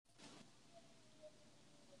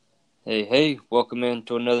Hey, welcome in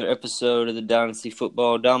to another episode of the Dynasty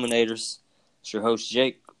Football Dominators. It's your host,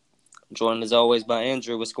 Jake, joined as always by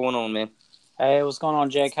Andrew. What's going on, man? Hey, what's going on,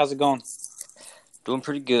 Jake? How's it going? Doing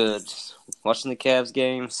pretty good. Watching the Cavs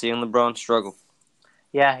game, seeing LeBron struggle.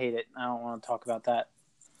 Yeah, I hate it. I don't want to talk about that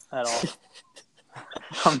at all.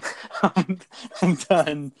 I'm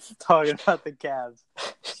done talking about the Cavs.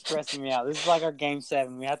 It's stressing me out. This is like our Game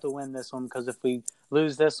 7. We have to win this one because if we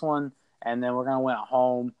lose this one and then we're going to win at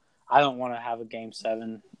home, I don't want to have a Game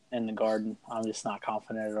 7 in the Garden. I'm just not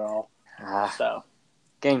confident at all.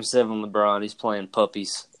 Game 7, LeBron, he's playing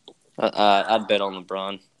puppies. I'd bet on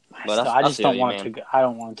LeBron. But I just don't want it to. I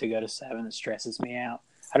don't want it to go to 7. It stresses me out.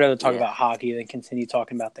 I'd rather talk about hockey than continue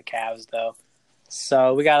talking about the Cavs, though.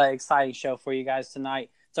 So we got an exciting show for you guys tonight.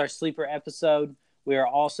 It's our sleeper episode. We are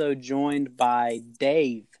also joined by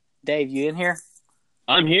Dave. Dave, you in here?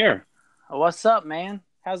 I'm here. What's up, man?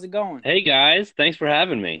 How's it going? Hey, guys. Thanks for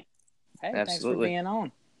having me. Hey, Absolutely. Thanks for being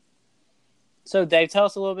on. So, Dave, tell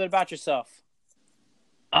us a little bit about yourself.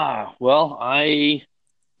 Well, I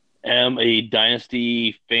am a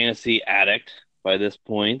Dynasty fantasy addict by this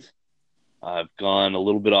point. I've gone a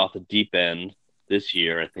little bit off the deep end this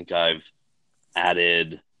year. I think I've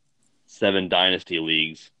added 7 Dynasty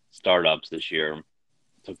leagues startups this year.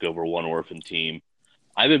 Took over one orphan team.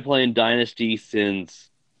 I've been playing Dynasty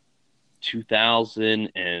since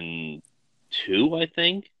 2002, I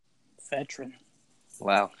think. Veteran.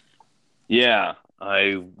 Wow. Yeah,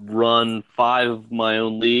 I run 5 of my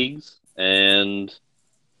own leagues, and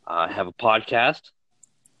I have a podcast,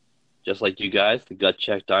 just like you guys, the Gut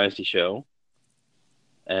Check Dynasty Show.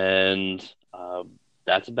 And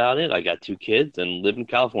that's about it. I got 2 kids and live in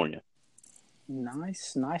California.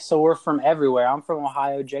 Nice. So we're from everywhere. I'm from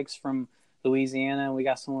Ohio. Jake's from Louisiana, and we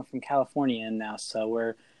got someone from California in now. So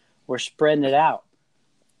we're spreading it out.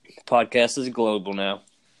 The podcast is global now.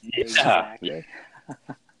 Exactly.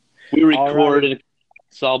 We record in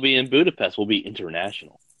I'll be in Budapest. We'll be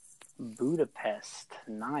international. Budapest.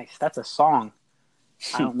 Nice. That's a song.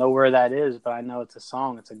 I don't know where that is, but I know it's a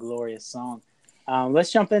song. It's a glorious song.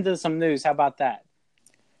 Let's jump into some news. How about that?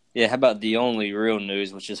 Yeah, how about the only real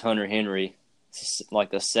news, which is Hunter Henry? It's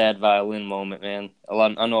like a sad violin moment, man.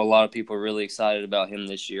 I know a lot of people are really excited about him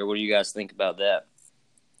this year. What do you guys think about that?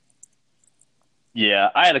 Yeah,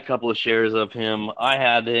 I had a couple of shares of him. I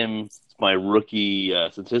had him my rookie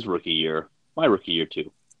since his rookie year, my rookie year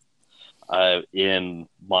too. In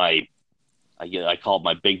my, I call it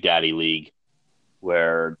my Big Daddy League,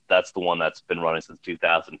 where that's the one that's been running since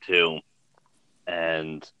 2002,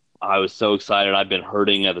 and I was so excited. I've been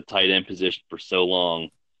hurting at the tight end position for so long,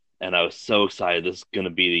 and I was so excited this is going to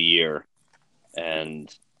be the year,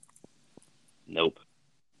 and nope.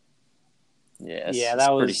 Yeah,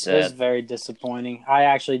 that was very disappointing. I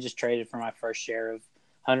actually just traded for my first share of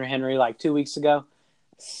Hunter Henry like 2 weeks ago,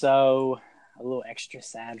 so a little extra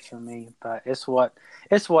sad for me. But it's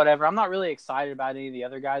whatever. I'm not really excited about any of the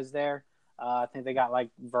other guys there. I think they got like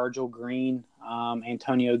Virgil Green,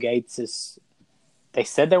 Antonio Gates is. They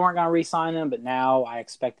said they weren't going to re-sign him, but now I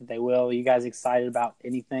expect that they will. Are you guys excited about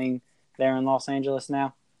anything there in Los Angeles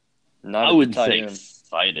now? I wouldn't say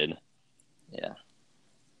excited. Yeah.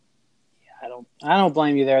 I don't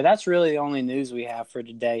blame you there. That's really the only news we have for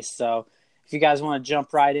today. So if you guys want to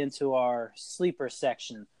jump right into our sleeper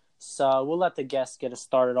section. So we'll let the guest get us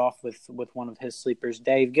started off with one of his sleepers.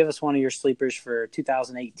 Dave, give us one of your sleepers for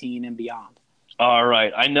 2018 and beyond. All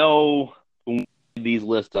right. I know these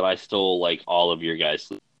lists that I stole like all of your guys'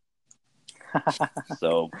 sleepers.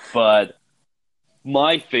 But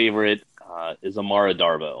my favorite is Amara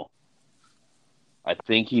Darboh. I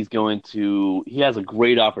think he has a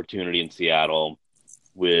great opportunity in Seattle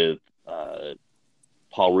with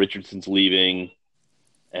Paul Richardson's leaving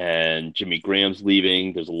and Jimmy Graham's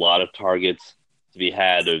leaving. There's a lot of targets to be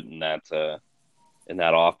had in that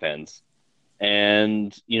offense.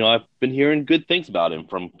 And, I've been hearing good things about him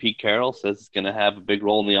from Pete Carroll. Says he's going to have a big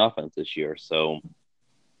role in the offense this year. So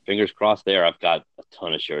fingers crossed there. I've got a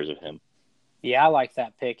ton of shares of him. Yeah, I like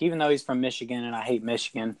that pick. Even though he's from Michigan and I hate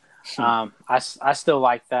Michigan, I still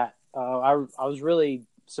like that. I was really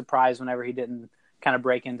surprised whenever he didn't kind of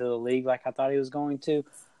break into the league like I thought he was going to.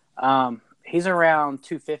 He's around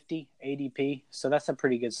 250 ADP, so that's a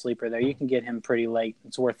pretty good sleeper there. You can get him pretty late.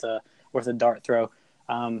 It's worth a dart throw.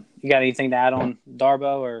 You got anything to add on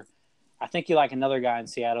Darboh? Or I think you like another guy in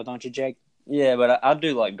Seattle, don't you, Jake? Yeah, but I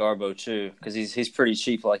do like Darboh too because he's pretty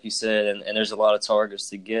cheap, like you said, and there's a lot of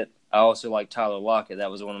targets to get. I also like Tyler Lockett.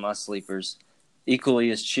 That was one of my sleepers. Equally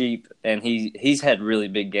as cheap, and he's had really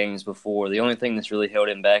big games before. The only thing that's really held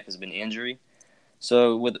him back has been injury.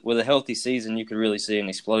 So with a healthy season, you could really see an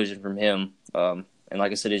explosion from him. And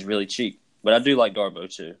like I said, he's really cheap. But I do like Darboh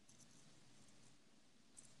too.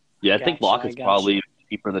 Yeah, I think Lockett's probably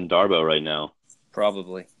cheaper than Darboh right now.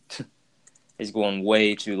 Probably. He's going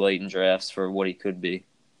way too late in drafts for what he could be.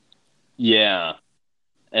 Yeah.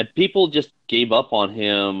 And people just gave up on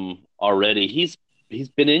him already. He's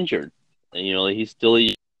been injured. And, he's still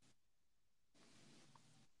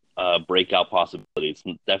a breakout possibility. It's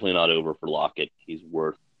definitely not over for Lockett. He's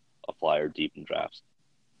worth a flyer deep in drafts.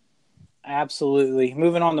 Absolutely.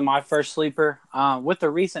 Moving on to my first sleeper. With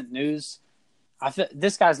the recent news,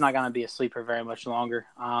 this guy's not going to be a sleeper very much longer.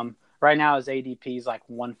 Right now, his ADP is like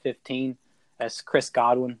 115. That's Chris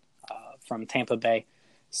Godwin from Tampa Bay.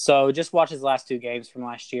 So just watch his last 2 games from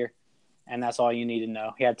last year, and that's all you need to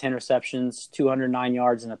know. He had 10 receptions, 209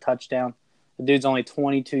 yards, and a touchdown. The dude's only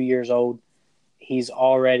 22 years old. He's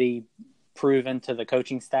already proven to the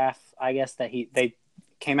coaching staff, I guess, that they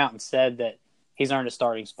came out and said that he's earned a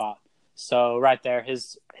starting spot. So right there,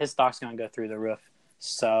 his stock's going to go through the roof.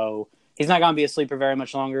 So he's not going to be a sleeper very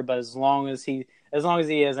much longer. But as long as he is,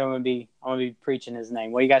 I'm going to be preaching his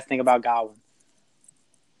name. What do you guys think about Godwin?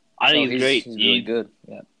 I think he's great. He's really good.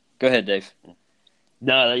 Yeah. Go ahead, Dave.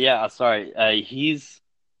 No, yeah, sorry. I'd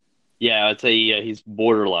say he's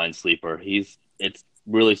borderline sleeper. It's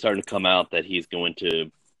really starting to come out that he's going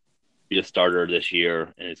to be a starter this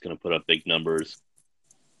year, and he's going to put up big numbers.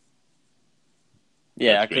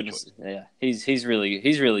 Yeah, he's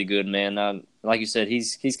really good, man. Like you said,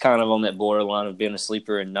 he's kind of on that borderline of being a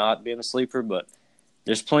sleeper and not being a sleeper, but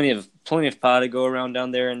there's plenty of pie to go around down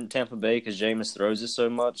there in Tampa Bay because Jameis throws it so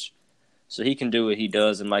much, so he can do what he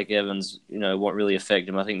does, and Mike Evans, won't really affect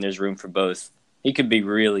him. I think there's room for both. He could be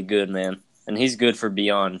really good, man, and he's good for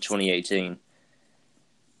beyond 2018.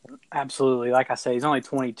 Absolutely. Like I said, he's only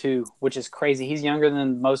 22, which is crazy. He's younger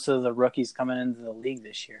than most of the rookies coming into the league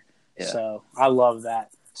this year. Yeah. So I love that.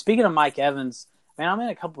 Speaking of Mike Evans, man, I'm in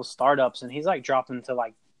a couple of startups, and he's like dropped into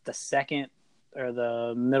like the second or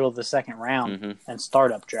the middle of the second round and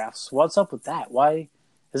startup drafts. What's up with that? Why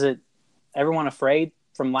is it everyone afraid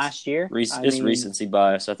from last year? Recency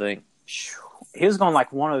bias, I think. He was going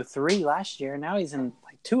like 103 last year. Now he's in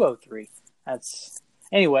like 203.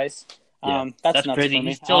 Anyways. Yeah, that's crazy. For me.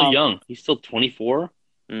 He's still young. He's still 24.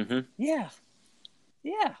 Mm-hmm. Yeah.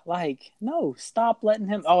 Like, no, stop letting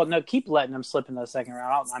him. Oh no, keep letting him slip in the second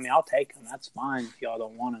round. I'll take him. That's fine if y'all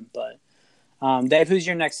don't want him. But, Dave, who's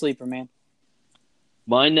your next sleeper, man?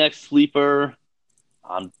 My next sleeper,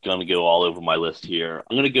 I'm gonna go all over my list here.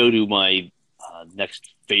 I'm gonna go to my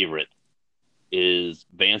next favorite is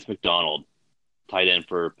Vance McDonald, tight end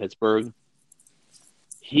for Pittsburgh.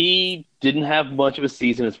 He didn't have much of a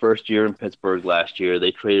season his first year in Pittsburgh last year.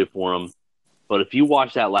 They traded for him. But if you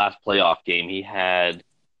watch that last playoff game, he had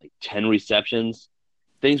like 10 receptions.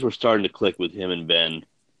 Things were starting to click with him and Ben.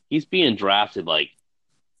 He's being drafted like,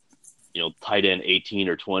 tight end 18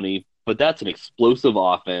 or 20. But that's an explosive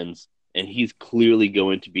offense, and he's clearly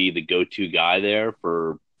going to be the go-to guy there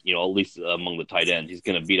for, at least among the tight ends. He's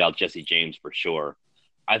going to beat out Jesse James for sure.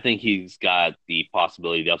 I think he's got the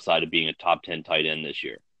possibility, the upside of being a top 10 tight end this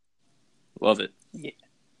year. Love it.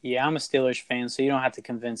 Yeah, I'm a Steelers fan, so you don't have to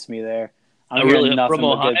convince me there. I'm really hearing nothing from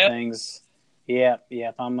but Ohio? good things. Yeah,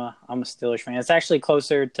 I'm a Steelers fan. It's actually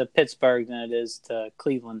closer to Pittsburgh than it is to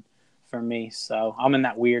Cleveland for me. So I'm in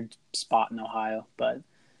that weird spot in Ohio. But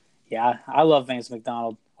yeah, I love Vance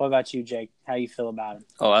McDonald. What about you, Jake? How you feel about him?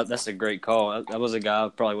 Oh, that's a great call. That was a guy I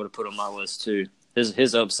probably would have put on my list too.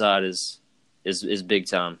 His upside is big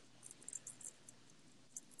time.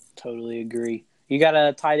 Totally agree. You got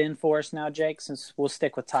a tight end for us now, Jake, since we'll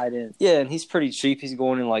stick with tight end. Yeah, and he's pretty cheap. He's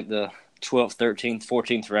going in like the 12th, 13th,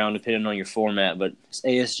 14th round, depending on your format. But it's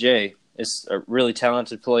ASJ. It's a really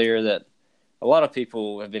talented player that a lot of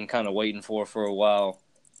people have been kind of waiting for a while.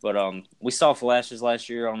 But we saw flashes last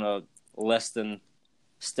year on a less than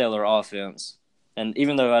stellar offense. And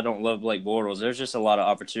even though I don't love Blake Bortles, there's just a lot of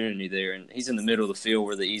opportunity there. And he's in the middle of the field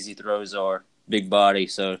where the easy throws are, big body.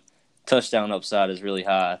 So touchdown upside is really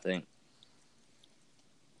high, I think.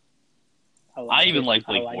 I even like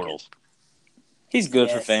Blake Bortles. He's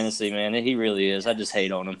good for fantasy, man. He really is. I just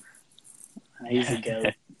hate on him. He's a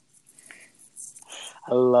goat.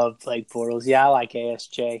 I love Blake Bortles. Yeah, I like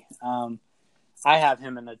ASJ. I have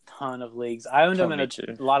him in a ton of leagues. I owned him in a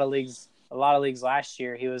lot of leagues. A lot of leagues last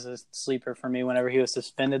year. He was a sleeper for me whenever he was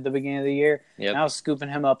suspended at the beginning of the year. Yep. And I was scooping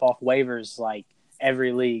him up off waivers like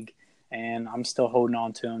every league, and I'm still holding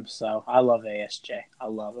on to him. So I love ASJ. I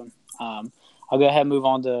love him. I'll go ahead and move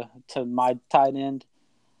on to my tight end.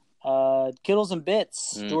 Kittles and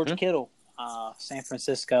Bits, George Kittle, San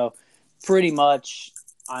Francisco. Pretty much,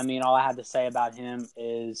 all I had to say about him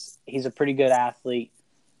is he's a pretty good athlete.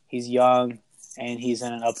 He's young. and he's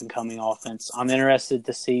in an up and coming offense. I'm interested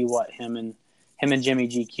to see what him and Jimmy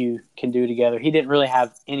GQ can do together. He didn't really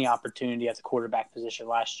have any opportunity at the quarterback position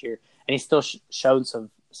last year, and he still showed some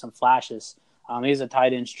flashes. He was a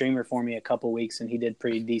tight end streamer for me a couple weeks, and he did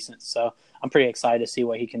pretty decent. So I'm pretty excited to see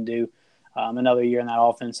what he can do another year in that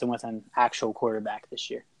offense and with an actual quarterback this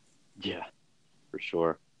year. Yeah, for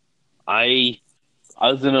sure. I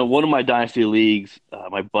was in one of my dynasty leagues.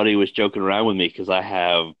 My buddy was joking around with me because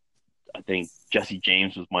I think Jesse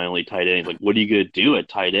James was my only tight end. He's like, "What are you going to do at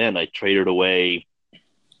tight end?" I traded away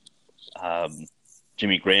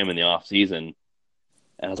Jimmy Graham in the offseason.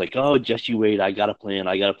 And I was like, "Oh, just you wait. I got a plan.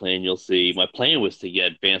 You'll see." My plan was to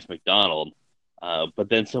get Vance McDonald. But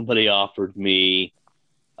then somebody offered me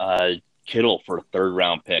Kittle for a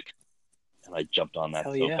third-round pick. And I jumped on that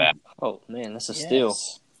fast. Oh, man, that's a steal.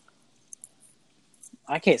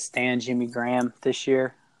 I can't stand Jimmy Graham this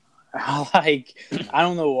year. I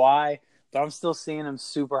don't know why, but I'm still seeing him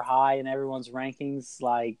super high in everyone's rankings.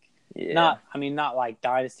 Not like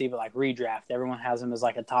dynasty, but like redraft. Everyone has him as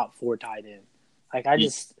like a top 4 tight end. I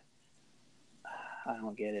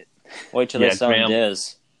don't get it. Wait till they sign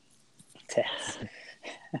Dez.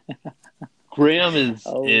 Graham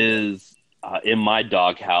is in my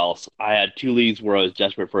doghouse. I had 2 leagues where I was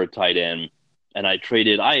desperate for a tight end, and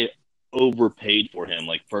I overpaid for him,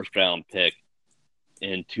 like first-round pick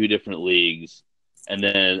in 2 different leagues, and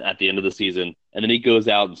then at the end of the season, and then he goes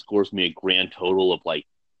out and scores me a grand total of like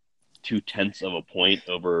 0.2 of a point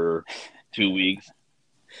over 2 weeks.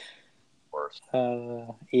 Worst.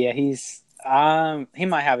 He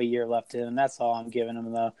might have a year left in him. That's all I'm giving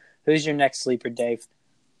him, though. Who's your next sleeper, Dave?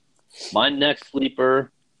 My next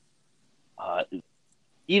sleeper,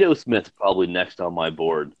 Ito Smith, probably next on my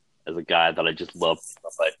board as a guy that I just love.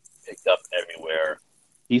 I picked up everywhere.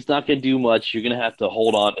 He's not going to do much. You're going to have to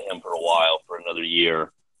hold on to him for a while, for another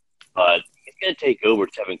year. But he's going to take over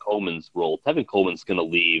Tevin Coleman's role. Tevin Coleman's going to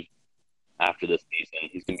leave after this season.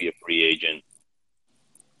 He's going to be a free agent.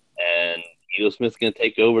 And Ito Smith's going to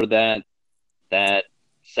take over that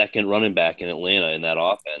second running back in Atlanta in that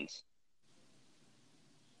offense.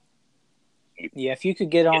 Yeah, if you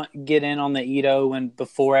could get in on the Ito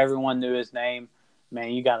before everyone knew his name,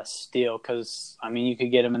 man, you got to steal because, you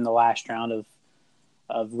could get him in the last round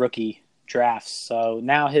of rookie drafts. So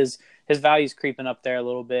now his value's creeping up there a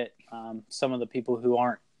little bit. Some of the people who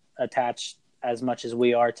aren't attached as much as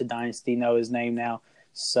we are to Dynasty know his name now.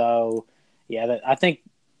 So, yeah, I think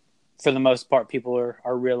for the most part, people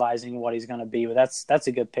are realizing what he's going to be. But that's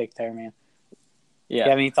a good pick there, man. Yeah. You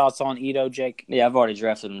have any thoughts on Ito, Jake? Yeah, I've already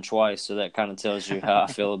drafted him twice, so that kind of tells you how I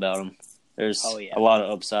feel about him. There's a lot of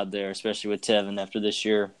upside there, especially with Tevin after this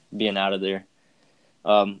year being out of there.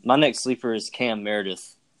 My next sleeper is Cam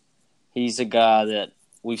Meredith. He's a guy that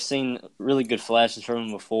we've seen really good flashes from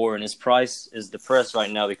him before, and his price is depressed right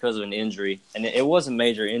now because of an injury. And it was a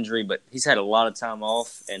major injury, but he's had a lot of time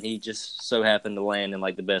off, and he just so happened to land in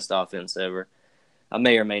like the best offense ever. I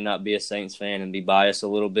may or may not be a Saints fan and be biased a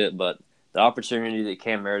little bit, but the opportunity that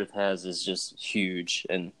Cam Meredith has is just huge,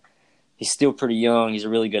 and he's still pretty young. He's a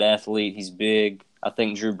really good athlete. He's big. I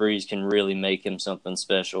think Drew Brees can really make him something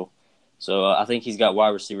special. So I think he's got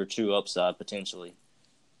wide receiver 2 upside potentially.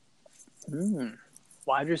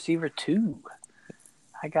 Wide receiver 2.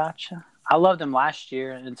 I gotcha. I loved him last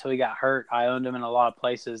year until he got hurt. I owned him in a lot of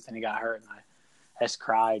places, then he got hurt, and I just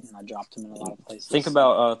cried, and I dropped him in a lot of places. Think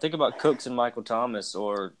about Cooks and Michael Thomas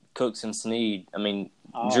or Cooks and Snead.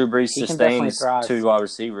 Drew Brees sustains 2 wide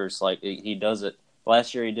receivers. Like, he does it.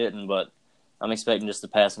 Last year he didn't, but I'm expecting just the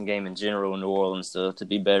passing game in general in New Orleans to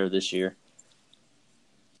be better this year.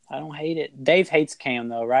 I don't hate it. Dave hates Cam,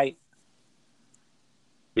 though, right?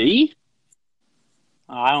 Me?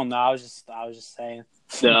 I don't know. I was just saying.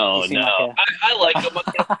 No. I like him.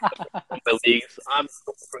 My leagues. I'm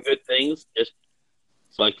looking for good things, just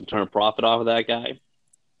so I can turn a profit off of that guy.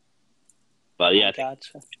 But yeah,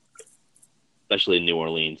 gotcha. Especially in New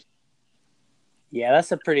Orleans. Yeah,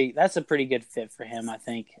 that's a pretty good fit for him, I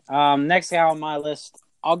think. Next guy on my list,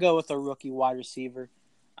 I'll go with a rookie wide receiver.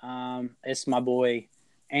 It's my boy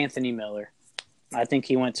Anthony Miller. I think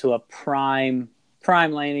he went to a prime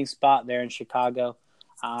landing spot there in Chicago.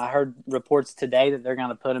 I heard reports today that they're going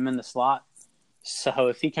to put him in the slot. So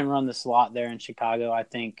if he can run the slot there in Chicago, I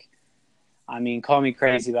think, call me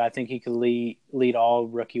crazy, but I think he could lead all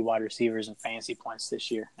rookie wide receivers in fantasy points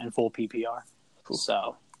this year and full PPR. Cool.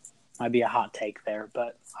 So might be a hot take there,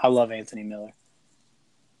 but I love Anthony Miller.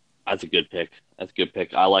 That's a good pick.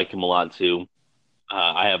 I like him a lot too.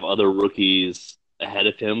 I have other rookies ahead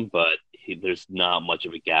of him, but there's not much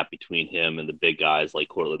of a gap between him and the big guys like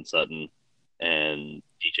Courtland Sutton and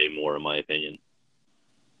DJ Moore, in my opinion.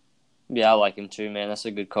 Yeah, I like him too, man. That's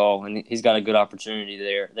a good call, and he's got a good opportunity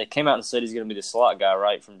there. They came out and said he's going to be the slot guy,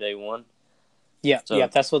 right, from day one. Yeah, So yeah,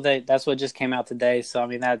 that's what just came out today. So I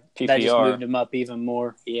mean that just PPR. moved him up even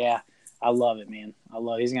more. Yeah, I love it, man.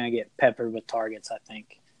 He's gonna get peppered with targets, I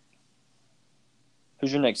think.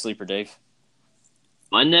 Who's your next sleeper, Dave?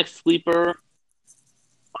 My next sleeper,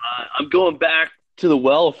 I'm going back to the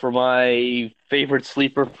well for my favorite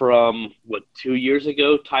sleeper from, 2 years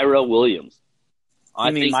ago, Tyrell Williams.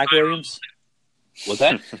 You mean Mike Williams? What's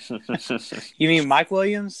that? You mean Mike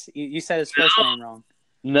Williams? You said his first name wrong.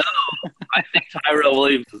 No, I think Tyrell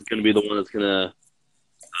Williams is going to be the one that's going to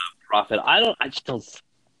profit. I just don't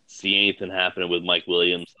see anything happening with Mike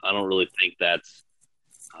Williams. I don't really think that's.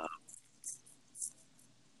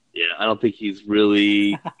 I don't think he's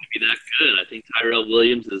really going to be that good. I think Tyrell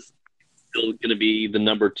Williams is still going to be the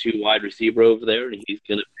number 2 wide receiver over there, and he's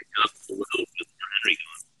going to pick up a little bit for Henry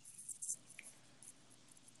gone.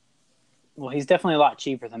 Well, he's definitely a lot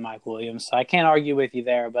cheaper than Mike Williams, so I can't argue with you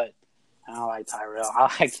there. But I like Tyrell.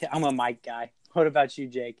 I'm a Mike guy. What about you,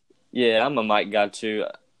 Jake? Yeah, I'm a Mike guy too.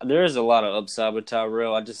 There is a lot of upside with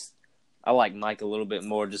Tyrell. I like Mike a little bit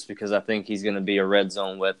more just because I think he's going to be a red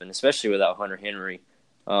zone weapon, especially without Hunter Henry.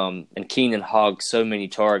 And Keenan hogs so many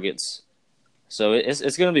targets. So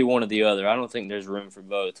it's going to be one or the other. I don't think there's room for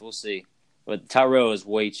both. We'll see. But Tyrell is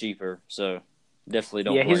way cheaper, so definitely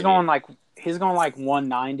don't. Yeah, he's going like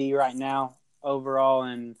 190 right now overall,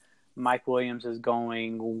 and Mike Williams is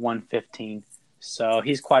going 115. So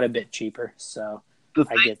he's quite a bit cheaper. So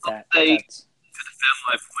I get that. My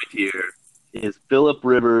point here is Phillip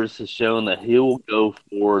Rivers has shown that he will go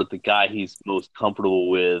for the guy he's most comfortable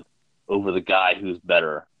with over the guy who's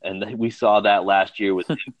better. And we saw that last year with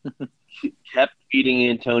him. He kept beating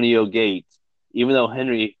Antonio Gates, even though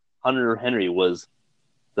Hunter Henry was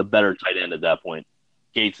the better tight end at that point.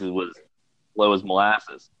 Gates was low as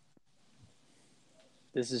molasses.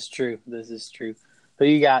 This is true. Who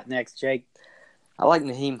you got next, Jake? I like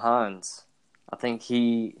Nyheim Hines. I think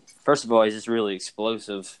first of all, he's just really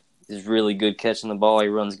explosive. He's really good catching the ball. He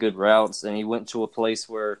runs good routes, and he went to a place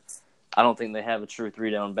where I don't think they have a true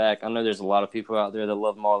 3-down back. I know there's a lot of people out there that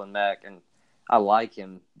love Marlon Mack, and I like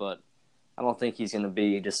him, but I don't think he's going to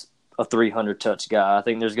be just a 300-touch guy. I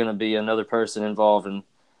think there's going to be another person involved, and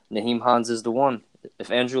Nyheim Hines is the one.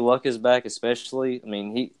 If Andrew Luck is back especially, I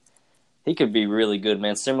mean, he could be really good,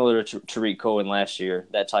 man, similar to Tariq Cohen last year,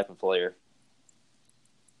 that type of player.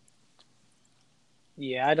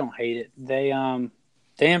 Yeah, I don't hate it. They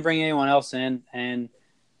didn't bring anyone else in, and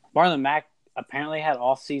Marlon Mack apparently had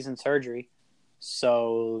off-season surgery,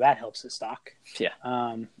 so that helps his stock. Yeah.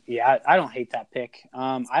 I don't hate that pick.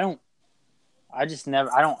 I don't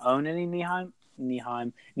own any Nyheims.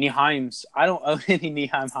 I don't own any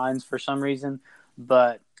Nyheim Hines for some reason,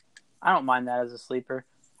 but I don't mind that as a sleeper.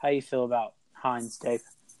 How you feel about Hines, Dave?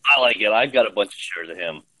 I like it. I've got a bunch of shares of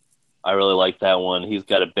him. I really like that one. He's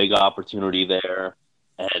got a big opportunity there,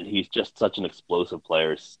 and he's just such an explosive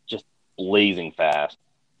player. He's just blazing fast.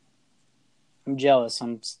 I'm jealous.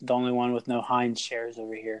 I'm the only one with no Hines shares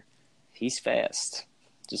over here. He's fast.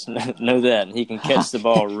 Just know that. And he can catch the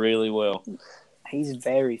ball really well. He's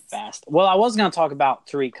very fast. Well, I was going to talk about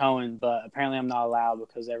Tariq Cohen, but apparently I'm not allowed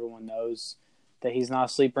because everyone knows that he's not a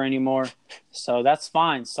sleeper anymore. So that's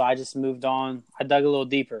fine. So I just moved on. I dug a little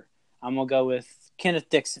deeper. I'm going to go with Kenneth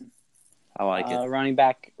Dixon. I like it. Running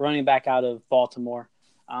back out of Baltimore.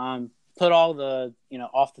 Put all the,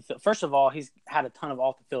 off the field. First of all, he's had a ton of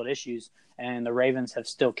off the field issues, and the Ravens have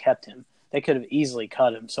still kept him. They could have easily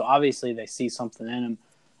cut him. So obviously they see something in him.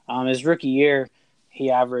 His rookie year, he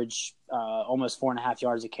averaged almost 4.5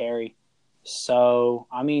 yards a carry. So,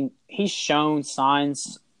 I mean, he's shown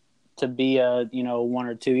signs to be a, 1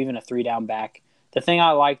 or 2, even a 3-down back. The thing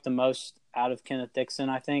I like the most out of Kenneth Dixon,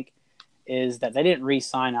 I think, is that they didn't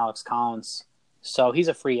re-sign Alex Collins. So he's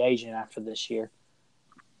a free agent after this year.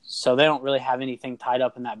 So they don't really have anything tied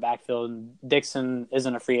up in that backfield. And Dixon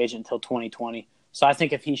isn't a free agent until 2020. So I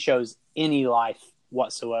think if he shows any life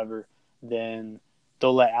whatsoever, then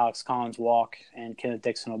they'll let Alex Collins walk, and Kenneth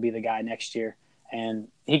Dixon will be the guy next year. And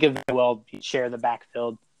he could very well share the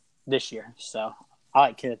backfield this year. So I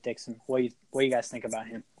like Kenneth Dixon. What do you guys think about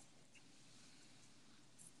him?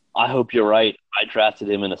 I hope you're right. I drafted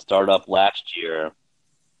him in a startup last year,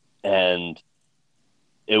 and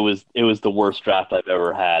it was the worst draft I've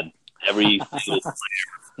ever had. Every single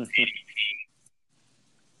player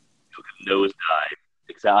took a nosedive.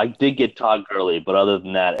 I did get Todd Gurley, but other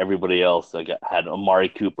than that, everybody else had Amari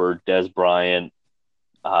Cooper, Des Bryant,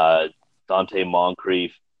 Dante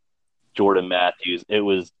Moncrief, Jordan Matthews. It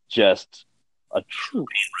was just a train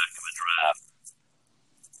wreck of a draft.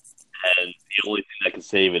 and the only thing that can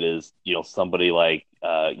save it is somebody like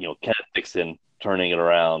Kenneth Dixon turning it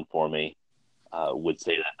around for me would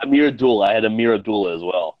say that. Amir Abdullah, I had Amir Abdullah as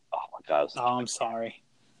well. Oh my God! I'm sorry.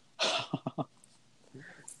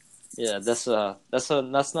 Yeah, that's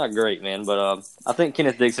not great, man. But I think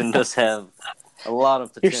Kenneth Dixon does have a lot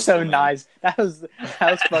of potential. You're so man. nice. That was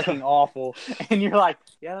fucking awful. And you're like,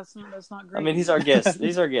 yeah, that's not great. I mean, he's our guest.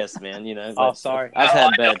 He's our guest, man. Oh, sorry. I've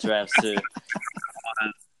had bad drafts too.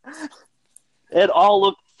 It all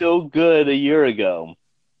looked so good a year ago.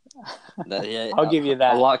 I'll give you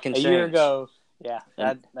that. A lot can a change. year ago. Yeah,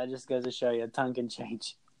 that just goes to show you a ton can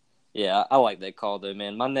change. Yeah, I like that call though,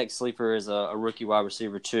 man. My next sleeper is a rookie wide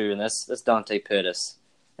receiver too, and that's Dante Pettis.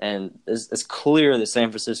 And it's clear that San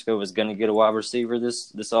Francisco was going to get a wide receiver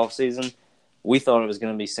this offseason. We thought it was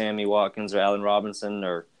going to be Sammy Watkins or Allen Robinson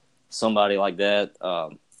or somebody like that.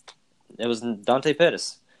 It was Dante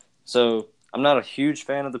Pettis. So I'm not a huge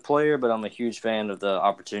fan of the player, but I'm a huge fan of the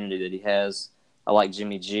opportunity that he has. I like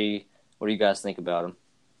Jimmy G. What do you guys think about him?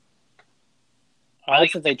 I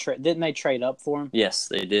like that didn't they trade up for him? Yes,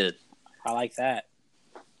 they did. I like that.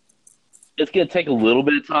 It's going to take a little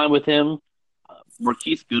bit of time with him.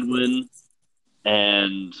 Marquise Goodwin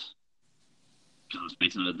and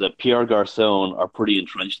the Pierre Garçon are pretty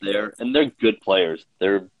entrenched there, and they're good players.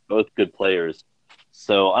 They're both good players.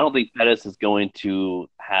 So I don't think Pettis is going to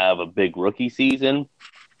have a big rookie season,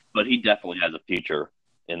 but he definitely has a future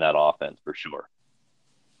in that offense for sure.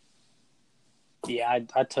 Yeah,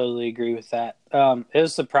 I totally agree with that. It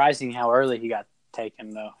was surprising how early he got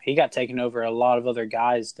taken, though. He got taken over a lot of other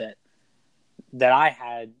guys that I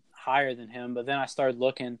had higher than him, but then I started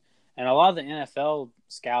looking, and a lot of the NFL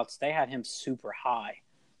scouts, they had him super high.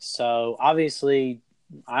 So obviously,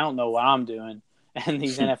 I don't know what I'm doing, and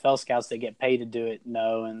these NFL scouts that get paid to do it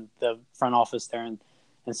know, and the front office there in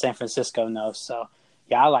San Francisco knows. So,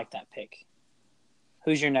 yeah, I like that pick.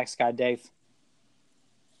 Who's your next guy, Dave?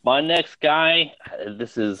 My next guy, I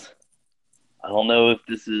don't know if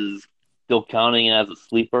this is still counting as a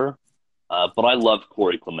sleeper, but I love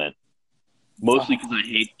Corey Clement. Mostly because I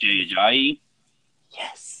hate Jay Ajayi.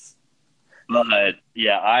 Yes. But,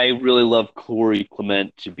 yeah, I really love Corey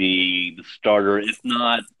Clement to be the starter, if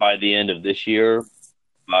not by the end of this year,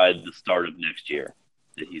 by the start of next year,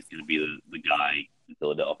 that he's going to be the guy in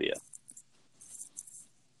Philadelphia.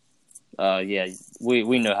 Yeah,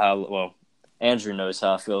 we know how, well, Andrew knows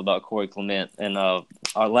how I feel about Corey Clement. And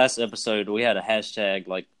our last episode, we had a hashtag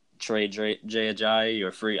like trade Jay Ajayi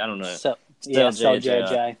or free, I don't know. Sell Jay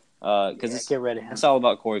Ajayi. Because get rid of him. It's all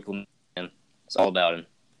about Corey Clement. It's all about him.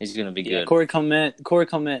 He's going to be good. Corey Clement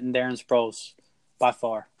and Darren Sproles, by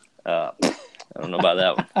far. I don't know about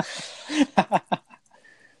that one.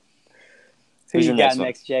 Who you got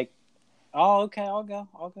next, Jake? Oh, okay. I'll go.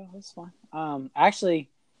 That's fine.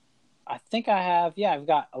 Actually, I think I've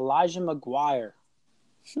got Elijah McGuire.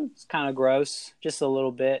 It's kind of gross, just a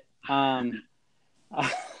little bit. The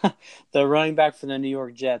running back for the New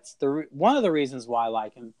York Jets. One of the reasons why I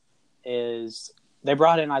like him is they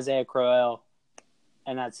brought in Isaiah Crowell,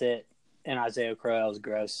 and that's it. And Isaiah Crowell is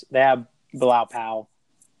gross. They have Bilal Powell.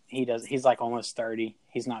 He's like almost 30.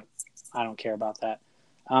 He's not. I don't care about that.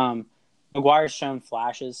 McGuire's shown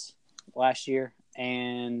flashes last year,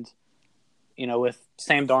 and with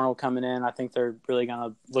Sam Darnold coming in, I think they're really going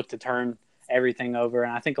to look to turn everything over.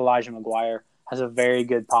 And I think Elijah McGuire has a very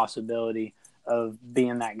good possibility of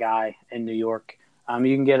being that guy in New York.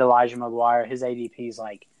 You can get Elijah McGuire. His ADP is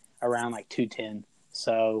like around like 210.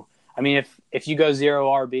 So, I mean, if you go zero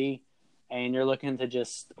RB and you're looking to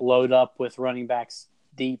just load up with running backs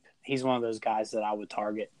deep, he's one of those guys that I would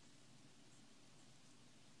target.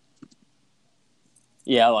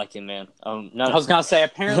 Yeah, I like him, man. I was going to say,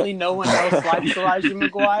 apparently no one else likes Elijah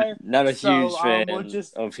McGuire. Not a huge fan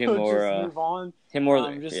of him move on. Him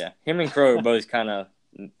and Crow are both kind of,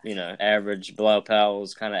 average. Bilal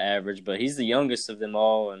Powell's kind of average, but he's the youngest of them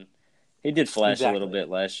all, and he did flash a little bit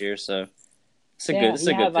last year, so it's a good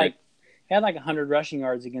pick. He had like 100 rushing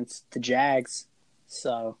yards against the Jags,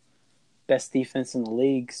 so best defense in the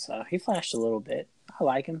league, so he flashed a little bit. I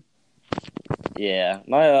like him. Yeah,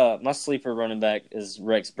 my sleeper running back is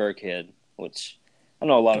Rex Burkhead, which I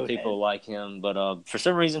know a lot of people like him, but for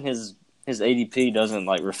some reason his ADP doesn't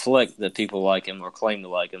like reflect that people like him or claim to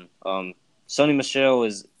like him. Sonny Michel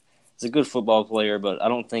is a good football player, but I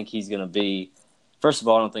don't think he's going to be. First of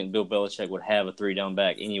all, I don't think Bill Belichick would have a 3-down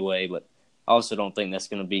back anyway, but I also don't think that's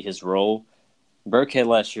going to be his role. Burkhead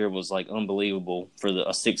last year was like unbelievable for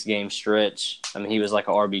a 6-game stretch. I mean, he was like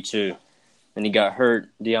an RB2. And he got hurt.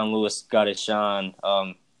 Deion Lewis got his shine.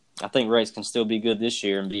 I think Rex can still be good this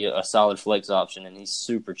year and be a solid flex option, and he's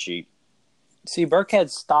super cheap. See,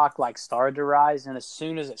 Burkhead's stock started to rise, and as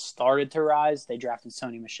soon as it started to rise, they drafted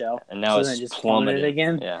Sony Michel, and now so it's then it just plummeted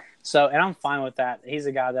again. Yeah, So, and I'm fine with that. He's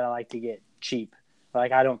a guy that I like to get cheap.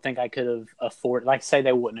 I don't think I could have afforded. Say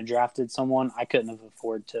they wouldn't have drafted someone, I couldn't have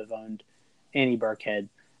afforded to have owned any Burkhead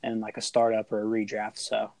in a startup or a redraft.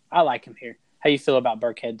 So I like him here. How you feel about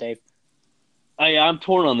Burkhead, Dave? I'm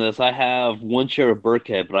torn on this. I have one share of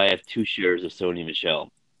Burkhead, but I have 2 shares of Sony Michel.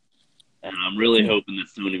 And I'm really hoping that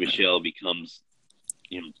Sony Michel becomes,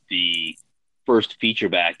 the first feature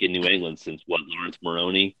back in New England since Lawrence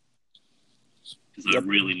Maroney. Because I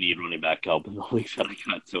really need running back help in the leagues that I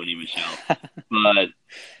got Sony Michel. But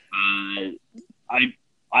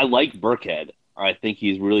I like Burkhead. I think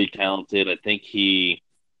he's really talented. I think he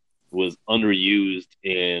was underused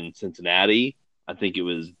in Cincinnati. I think it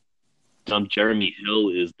was dumb. Jeremy Hill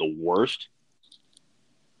is the worst.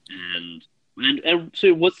 And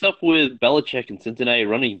so what's up with Belichick and Cincinnati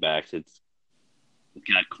running backs? It's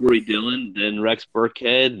got Corey Dillon, then Rex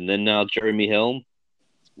Burkhead, and then now Jeremy Hill.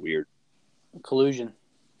 It's weird. Collusion.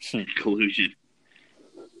 Collusion.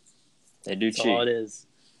 They do That's cheat. all it is.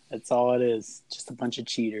 That's all it is. Just a bunch of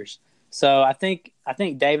cheaters. So I think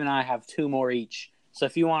Dave and I have 2 more each. So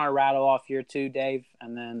if you want to rattle off your 2, Dave,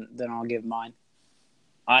 and then I'll give mine.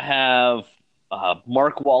 I have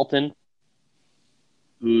Mark Walton,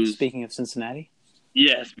 who's Speaking of Cincinnati.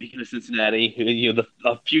 Yeah, speaking of Cincinnati,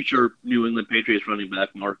 the future New England Patriots running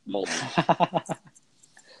back, Mark Walton.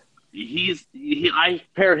 I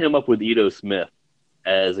pair him up with Ito Smith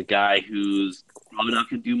as a guy who's probably not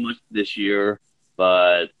going to do much this year,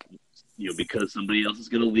 but because somebody else is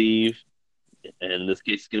going to leave, and in this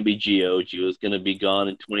case it's going to be Gio. Gio's going to be gone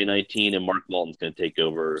in 2019, and Mark Walton's going to take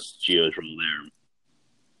over Gio's role there.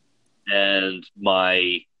 And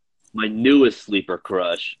my newest sleeper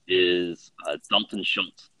crush is Dalton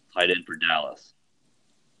Schultz, tight end for Dallas.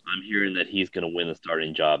 I'm hearing that he's going to win the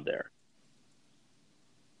starting job there.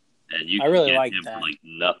 And you can get him for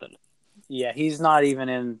nothing. Yeah, he's not even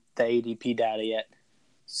in the ADP data yet.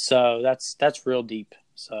 So that's real deep.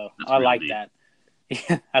 So I like that.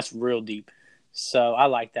 Yeah, that's real deep. So I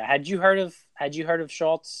like that. Had you heard of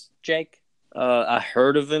Schultz, Jake? I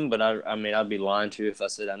heard of him, but I mean, I'd be lying to you if I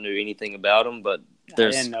said I knew anything about him. But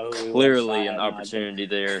there's clearly an opportunity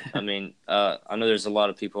there. I mean, I know there's a lot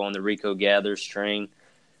of people on the Rico Gathers train.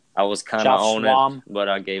 I was kind of on it, but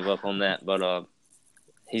I gave up on that. But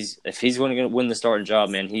if he's going to win the starting job,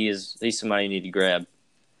 man, he's somebody you need to grab.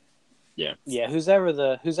 Yeah. Yeah. Who's ever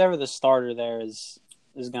the starter there is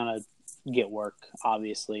going to get work,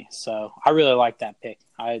 obviously. So I really like that pick.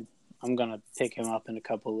 I'm going to pick him up in a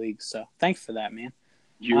couple of leagues. So thanks for that, man.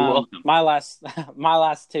 You're welcome. My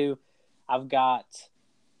last 2, I've got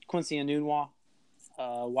Quincy Enunwa,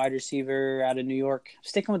 wide receiver out of New York. I'm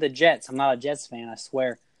sticking with the Jets. I'm not a Jets fan, I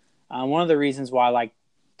swear. One of the reasons why I like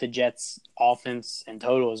the Jets offense in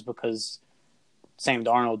total is because Sam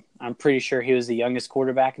Darnold, I'm pretty sure he was the youngest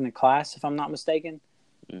quarterback in the class, if I'm not mistaken.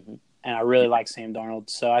 Mm-hmm. And I really like Sam Darnold.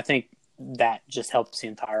 So I think that just helps the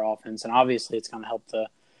entire offense. And obviously it's going to help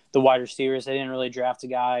the wide receivers. They didn't really draft a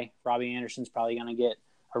guy. Robbie Anderson's probably going to get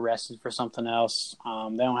arrested for something else.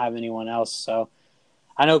 They don't have anyone else. So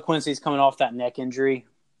I know Quincy's coming off that neck injury,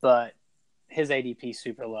 but his ADP is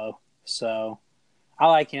super low. So I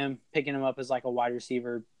like him, picking him up as a wide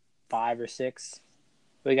receiver 5 or 6.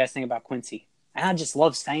 What do you guys think about Quincy? And I just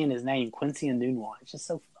love saying his name, Quincy Enunwa. It's just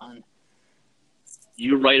so fun.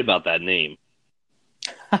 You're right about that name.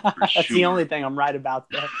 That's the only thing I'm right about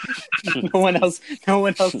there. No one else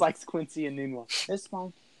likes Quincy Enunwa.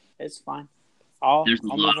 It's fine. I'll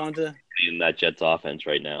move on to in that Jets offense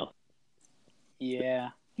right now.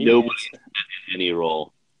 Yeah. Nobody in any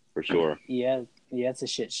role for sure. Yeah, it's a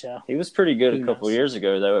shit show. He was pretty good a couple of years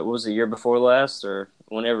ago, though. It was the year before last or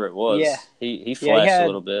whenever it was. Yeah. He flashed a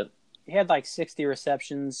little bit. He had 60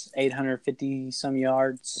 receptions, 850 some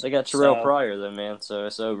yards. They got Terrell Pryor, though, man, so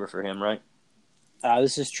it's over for him, right?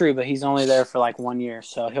 This is true, but he's only there for 1 year.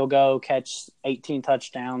 So he'll go catch 18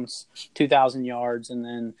 touchdowns, 2,000 yards, and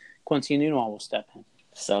then Quincy Enunwa will step in.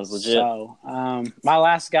 Sounds legit. So my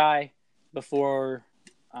last guy before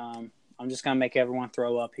I'm just going to make everyone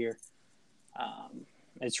throw up here.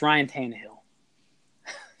 It's Ryan Tannehill.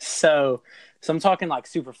 So I'm talking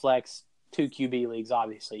super flex, 2 QB leagues,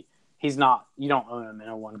 obviously. He's not – you don't own him in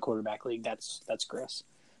a 1 quarterback league. That's gross.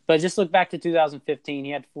 But just look back to 2015. He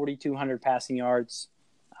had 4,200 passing yards,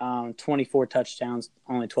 24 touchdowns,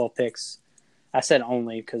 only 12 picks. I said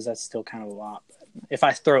only because that's still kind of a lot. But if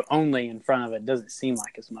I throw only in front of it, it doesn't seem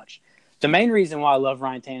like as much. The main reason why I love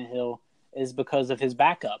Ryan Tannehill is because of his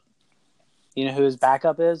backup. You know who his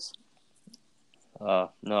backup is? No,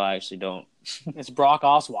 I actually don't. It's Brock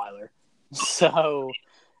Osweiler. So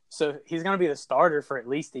he's going to be the starter for at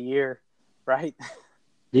least a year, right?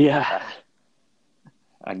 Yeah.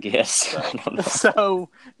 I guess. I don't know.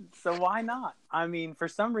 So why not? I mean, for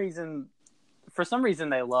some reason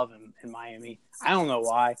they love him in Miami. I don't know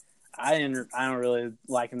why. I don't really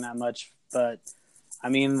like him that much, but I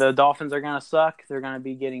mean, the Dolphins are going to suck. They're going to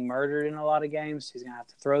be getting murdered in a lot of games. He's going to have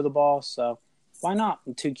to throw the ball, so why not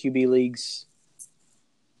in 2 QB leagues?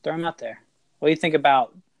 Throw him out there. What do you think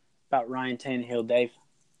about Ryan Tannehill, Dave?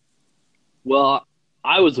 Well,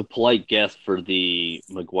 I was a polite guest for the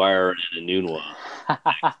McGuire and Enunwa. But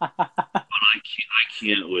I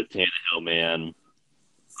can't with Tannehill, man.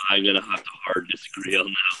 I'm going to have to hard disagree on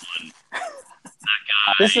that one. That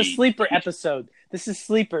guy. This is a sleeper episode. This is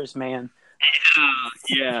sleepers, man.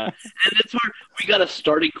 Yeah. And it's hard. We got a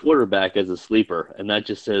starting quarterback as a sleeper, and that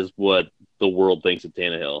just says what the world thinks of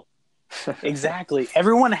Tannehill. Exactly.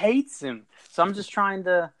 Everyone hates him. So I'm just trying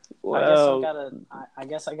to. I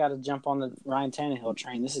guess I gotta jump on the Ryan Tannehill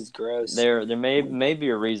train. This is gross. There may be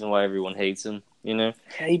a reason why everyone hates him. You know.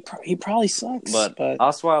 Yeah, he probably sucks. But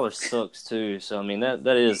Osweiler sucks too. So I mean that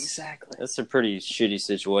is exactly. That's a pretty shitty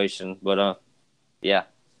situation. But yeah.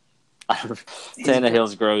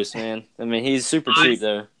 Tannehill's gross, man. I mean, he's super cheap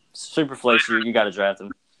though. Super flashy. You got to draft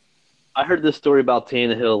him. I heard this story about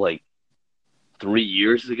Tannehill like 3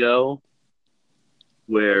 years ago,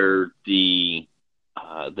 where the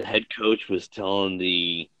head coach was telling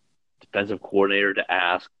the defensive coordinator to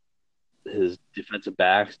ask his defensive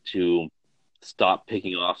backs to stop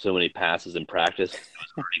picking off so many passes in practice. It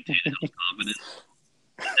was hurting Tannehill's confidence.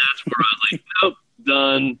 And that's where I was like, nope,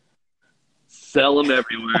 done. Sell him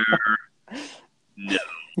everywhere. No.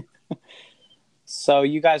 So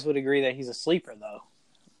you guys would agree that he's a sleeper, though?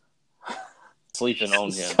 Sleeping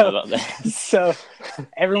on him. How about that? So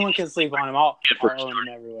everyone can sleep on him. I'll own him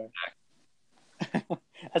everywhere.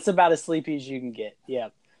 That's about as sleepy as you can get. Yeah,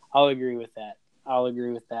 I'll agree with that.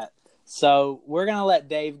 So we're gonna let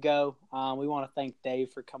Dave go. We want to thank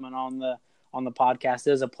Dave for coming on the podcast.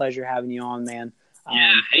 It was a pleasure having you on, man.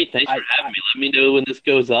 Yeah. Hey, thanks for having me. Let me know when this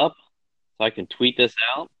goes up so I can tweet this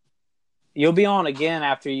out. You'll be on again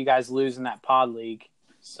after you guys lose in that pod league.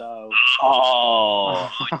 So,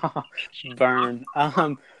 burn.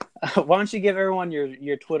 Why don't you give everyone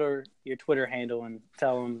your Twitter handle and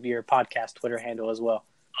tell them your podcast Twitter handle as well?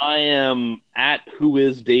 I am at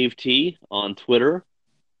WhoIsDaveT on Twitter.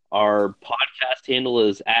 Our podcast handle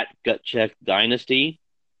is at GutCheck Dynasty.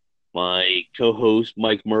 My co-host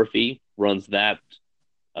Mike Murphy runs that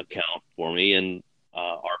account for me, and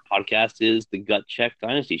our podcast is the Gut Check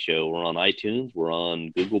Dynasty Show. We're on iTunes. We're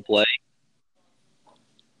on Google Play. Come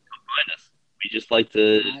find us. We just like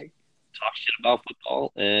to talk shit about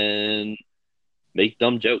football and make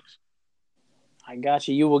dumb jokes. I got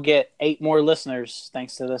you. You will get 8 more listeners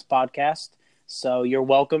thanks to this podcast. So you're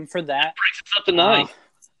welcome for that. Brings us up to 9.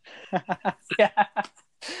 Yeah.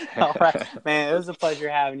 All right, man. It was a pleasure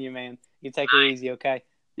having you, man. You take it easy, okay?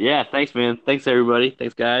 Yeah, thanks, man. Thanks, everybody.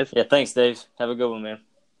 Thanks, guys. Yeah, thanks, Dave. Have a good one, man.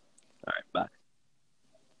 All right, bye.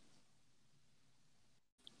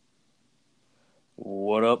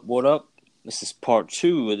 What up, what up? This is part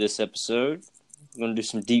 2 of this episode. We're going to do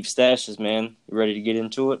some deep stashes, man. You ready to get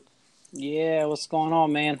into it? Yeah, what's going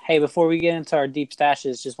on, man? Hey, before we get into our deep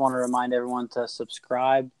stashes, just want to remind everyone to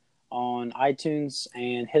subscribe on iTunes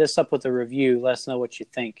and hit us up with a review. Let us know what you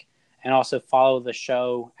think. And also follow the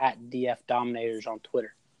show at DF Dominators on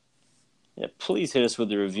Twitter. Yeah, please hit us with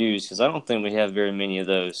the reviews because I don't think we have very many of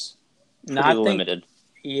those. Pretty limited.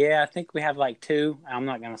 Yeah, I think we have like 2. I'm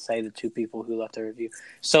not going to say the 2 people who left a review.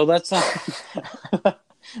 So let's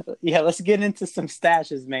let's get into some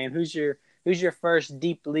stashes, man. Who's your first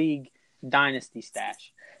deep league dynasty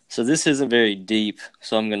stash? So this isn't very deep,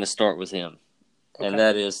 so I'm going to start with him. Okay. And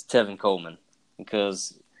that is Tevin Coleman,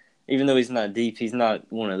 because even though he's not deep, he's not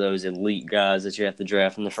one of those elite guys that you have to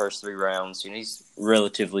draft in the first 3 rounds. You know, he's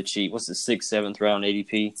relatively cheap. What's the 6th, 7th round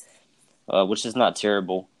ADP, which is not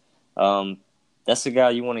terrible. That's the guy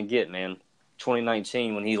you want to get, man.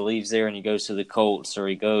 2019, when he leaves there and he goes to the Colts or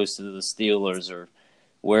he goes to the Steelers or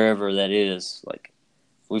wherever that is, like,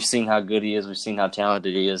 we've seen how good he is. We've seen how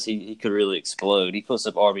talented he is. He could really explode. He puts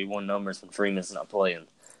up RB1 numbers when Freeman's not playing.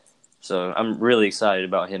 So I'm really excited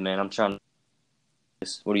about him, man.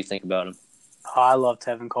 What do you think about him? Oh, I love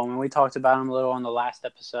Tevin Coleman. We talked about him a little on the last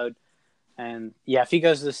episode. And, yeah, if he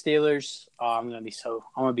goes to the Steelers, I'm going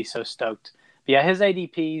to be so stoked. But yeah, his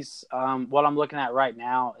ADP's, what I'm looking at right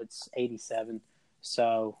now, it's 87.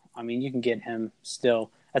 So, I mean, you can get him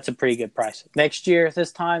still. That's a pretty good price. Next year at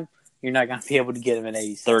this time, you're not going to be able to get him at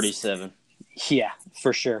 87. 37. Yeah,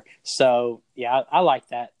 for sure. So, yeah, I like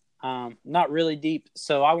that. Not really deep,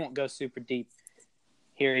 so I won't go super deep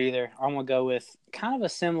here either. I'm gonna go with kind of a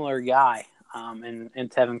similar guy, in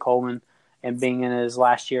Tevin Coleman, and being in his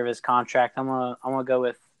last year of his contract. I'm gonna go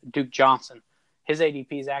with Duke Johnson. His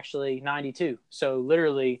ADP is actually 92, so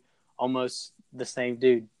literally almost the same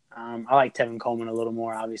dude. I like Tevin Coleman a little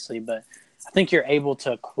more, obviously, but I think you're able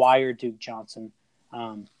to acquire Duke Johnson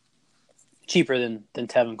cheaper than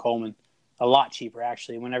Tevin Coleman. A lot cheaper,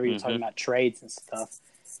 actually, whenever you're talking about trades and stuff.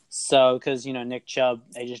 So, because, Nick Chubb,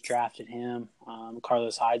 they just drafted him.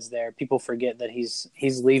 Carlos Hyde's there. People forget that he's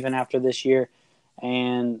leaving after this year.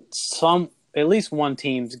 And at least one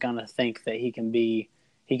team's going to think that he can be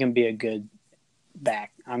a good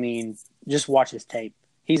back. I mean, just watch his tape.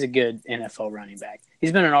 He's a good NFL running back.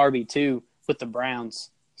 He's been an RB2 with the Browns.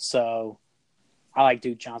 So, I like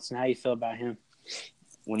Duke Johnson. How do you feel about him?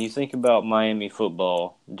 When you think about Miami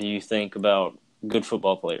football, do you think about good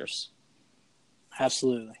football players?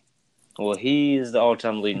 Absolutely. Well, he is the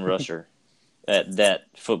all-time leading rusher at that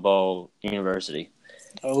football university.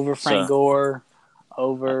 Over Frank Gore,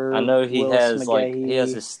 over I know he Willis has McGahee, he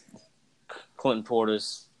has this Clinton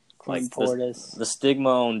Portis. The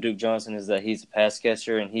stigma on Duke Johnson is that he's a pass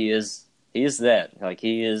catcher, and he is that. Like,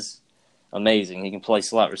 he is amazing. He can play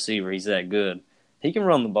slot receiver. He's that good. He can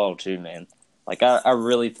run the ball too, man. Like, I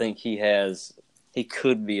really think he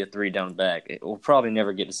could be a 3-down back. We'll probably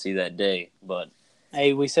never get to see that day, but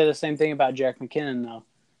hey, we say the same thing about Jerick McKinnon, though.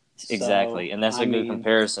 Exactly, and that's a good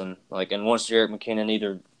comparison. And once Jerick McKinnon,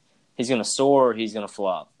 either he's going to soar or he's going to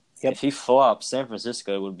flop. Yep. If he flops, San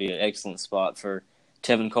Francisco would be an excellent spot for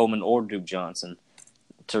Tevin Coleman or Duke Johnson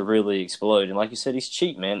to really explode. And like you said, he's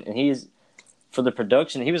cheap, man. And for the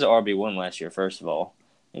production, he was an RB1 last year, first of all,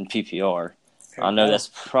 in PPR. I know that's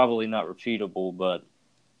probably not repeatable, but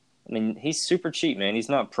I mean, he's super cheap, man. He's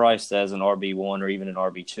not priced as an RB1 or even an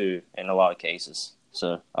RB2 in a lot of cases.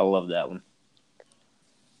 So I love that one.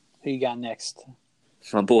 Who you got next?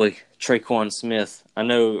 My boy, Traquan Smith. I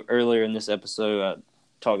know earlier in this episode I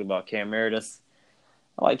talked about Cam Meredith.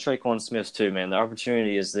 I like Traquan Smith too, man. The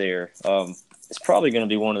opportunity is there. It's probably going to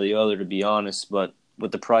be one or the other, to be honest, but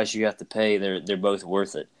with the price you have to pay, they're both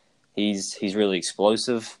worth it. He's really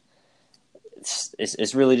explosive.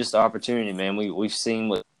 It's really just an opportunity, man. We've seen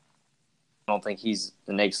what. I don't think he's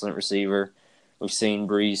an excellent receiver. We've seen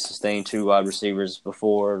Breeze sustain 2 wide receivers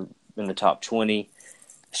before in the top 20.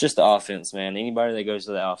 It's just the offense, man. Anybody that goes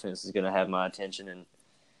to the offense is going to have my attention, and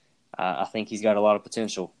I think he's got a lot of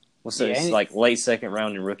potential. It's like late second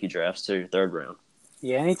round in rookie drafts too, third round.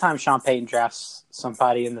 Yeah, anytime Sean Payton drafts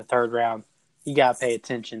somebody in the third round, you got to pay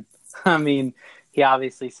attention. I mean, he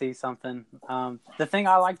obviously sees something. The thing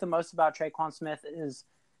I like the most about Traquan Smith is,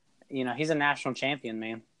 he's a national champion,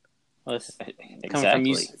 man.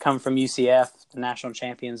 Exactly. Come from UCF, the national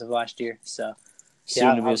champions of last year. So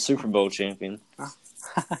soon to be a Super Bowl champion.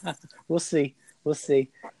 We'll see.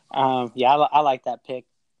 I like that pick.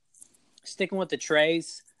 Sticking with the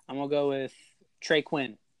Trays, I'm gonna go with Trey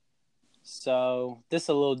Quinn. So this is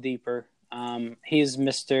a little deeper. He's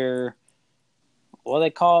Mr. What do they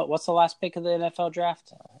call it? What's the last pick of the NFL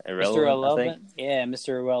draft? Irrelevant, Mr. Irrelevant. I think. Yeah,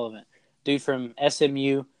 Mr. Irrelevant. Dude from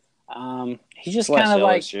SMU. He's just kind of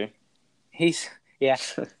like LSU. he's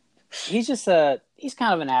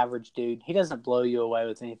kind of an average dude. He doesn't blow you away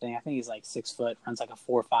with anything. I think he's like 6 foot, runs like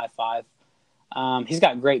a 4.55. He's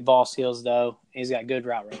got great ball skills though. He's got good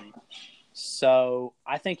route running. So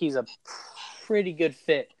I think he's a pretty good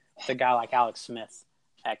fit with a guy like Alex Smith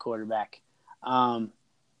at quarterback.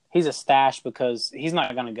 He's a stash because he's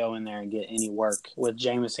not going to go in there and get any work with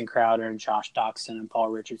Jamison Crowder and Josh Doxson and Paul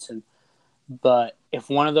Richardson. But if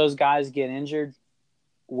one of those guys get injured,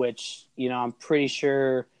 which, I'm pretty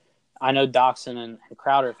sure I know Doxson and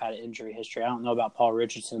Crowder have had an injury history. I don't know about Paul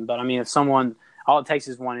Richardson, but I mean, all it takes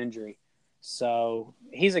is one injury. So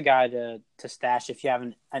he's a guy to stash if you have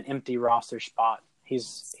an empty roster spot.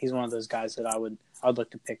 He's one of those guys that I would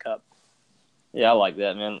look to pick up. Yeah, I like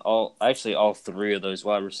that, man. All 3 of those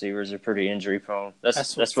wide receivers are pretty injury prone.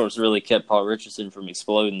 That's what's really kept Paul Richardson from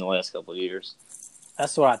exploding the last couple of years.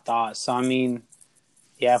 That's what I thought. So I mean,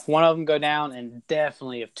 yeah, if one of them go down, and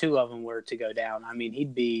definitely if 2 of them were to go down, I mean,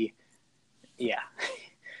 he'd be, yeah.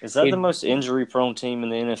 Is that the most injury prone team in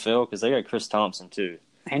the NFL? Because they got Chris Thompson too,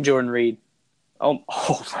 and Jordan Reed. Oh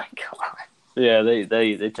my God! Yeah,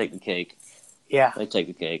 they take the cake. Yeah, they take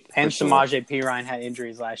the cake. And Samaje Perine had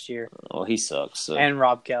injuries last year. Oh, he sucks. So. And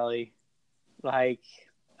Rob Kelly,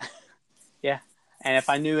 yeah. And if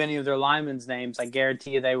I knew any of their linemen's names, I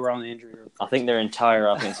guarantee you they were on the injury report. I think their entire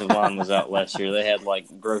offensive line was out last year. They had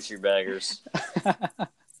grocery baggers.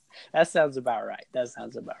 That sounds about right.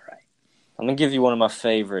 I'm gonna give you one of my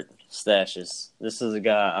favorite stashes. This is a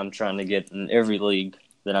guy I'm trying to get in every league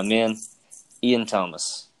that I'm in. Ian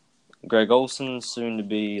Thomas. Greg Olson, soon to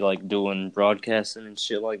be like doing broadcasting and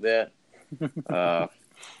shit like that.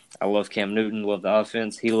 I love Cam Newton, love the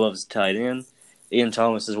offense. He loves tight end. Ian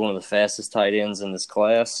Thomas is one of the fastest tight ends in this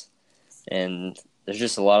class, and there's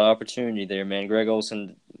just a lot of opportunity there, man. Greg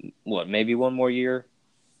Olson, maybe one more year,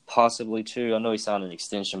 possibly two. I know he signed an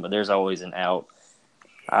extension, but there's always an out.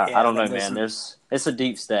 I don't know, man. It's a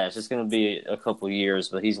deep stash. It's going to be a couple years,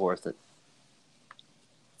 but he's worth it.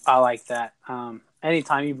 I like that.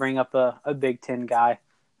 Anytime you bring up a Big Ten guy,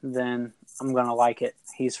 then I'm going to like it.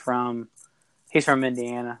 He's from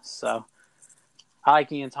Indiana, so I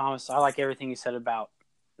like Ian Thomas. I like everything you said about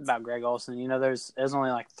Greg Olson. You know, there's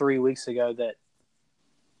only like 3 weeks ago that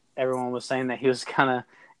everyone was saying that he was kind of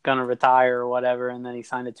going to retire or whatever, and then he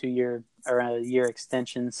signed a year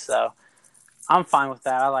extension. So I'm fine with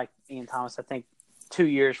that. I like Ian Thomas. I think 2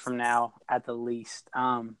 years from now, at the least,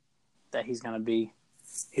 that he's going to be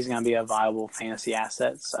a viable fantasy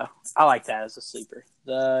asset. So I like that as a sleeper.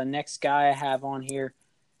 The next guy I have on here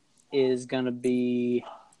is going to be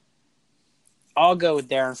 – I'll go with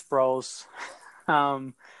Darren Sproles.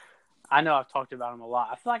 I know I've talked about him a lot.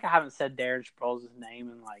 I feel like I haven't said Darren Sproles' name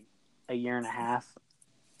in like a year and a half.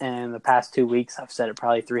 And the past 2 weeks, I've said it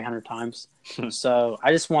probably 300 times. So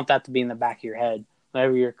I just want that to be in the back of your head.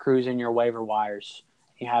 Whenever you're cruising your waiver wires,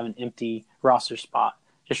 you have an empty roster spot.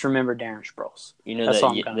 Just remember Darren Sproles. You know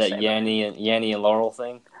that Yanni and Laurel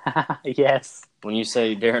thing? Yes. When you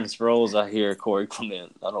say Darren Sproles, I hear Corey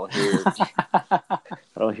Clement. I don't hear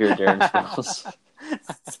Darren Sproles.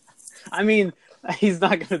 I mean, he's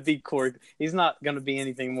not going to be Corey. He's not going to be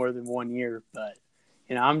anything more than 1 year. But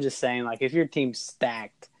you know, I'm just saying, like, if your team's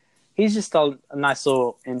stacked, he's just a nice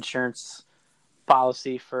little insurance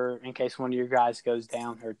policy for in case one of your guys goes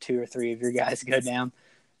down or 2 or 3 of your guys go down.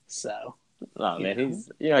 So. Oh man,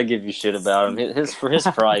 I give you shit about him. For his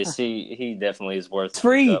price, he definitely is worth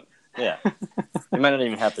free. Yeah, you might not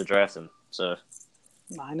even have to draft him. So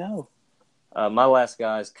I know. My last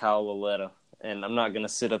guy is Kyle Lauletta, and I'm not gonna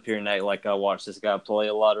sit up here and act like I watched this guy play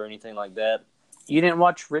a lot or anything like that. You didn't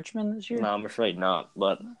watch Richmond this year? No, I'm afraid not.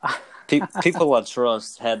 But people I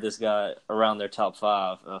trust had this guy around their top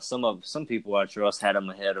 5. Some people I trust had him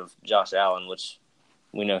ahead of Josh Allen, which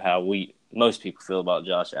we know how most people feel about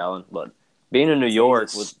Josh Allen, but. Being in New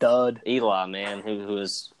York with stud Eli, man, who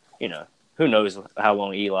is, who knows how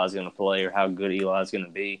long Eli's going to play or how good Eli's going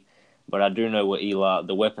to be. But I do know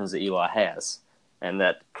the weapons that Eli has, and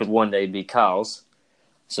that could one day be Kyle's.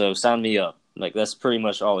 So sign me up. Like, that's pretty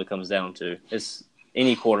much all it comes down to.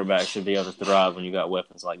 Any quarterback should be able to thrive when you got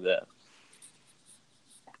weapons like that.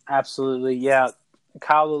 Absolutely, yeah.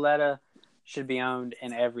 Kyle Lauletta should be owned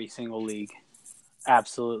in every single league.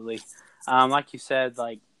 Absolutely. Like you said,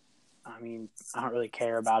 I mean, I don't really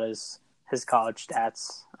care about his college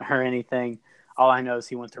stats or anything. All I know is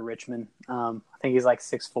he went to Richmond. I think he's like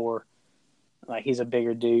 6'4". Like, he's a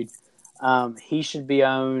bigger dude. He should be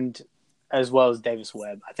owned as well as Davis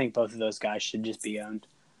Webb. I think both of those guys should just be owned.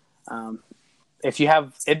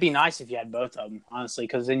 It'd be nice if you had both of them, honestly,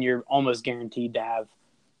 because then you're almost guaranteed to have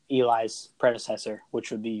Eli's predecessor,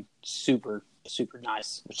 which would be super, super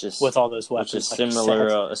nice. With all those weapons, which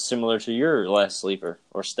is similar to your last sleeper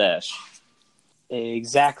or stash.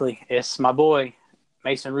 Exactly, it's my boy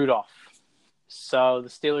Mason Rudolph. So the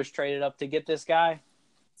Steelers traded up to get this guy,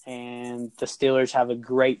 and the Steelers have a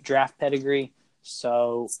great draft pedigree.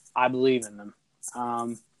 So I believe in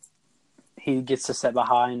them. He gets to sit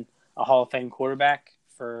behind a Hall of Fame quarterback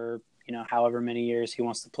for however many years he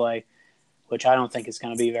wants to play, which I don't think is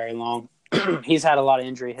going to be very long. He's had a lot of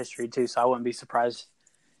injury history too, so I wouldn't be surprised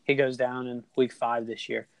if he goes down in week 5 this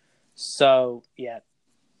year. So, yeah,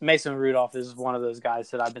 Mason Rudolph is one of those guys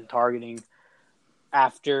that I've been targeting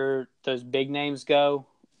after those big names go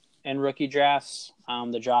in rookie drafts,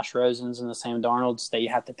 the Josh Rosens and the Sam Darnolds that you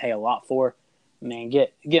have to pay a lot for. Man,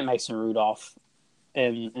 get Mason Rudolph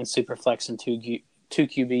in Superflex and two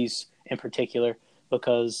QBs in particular,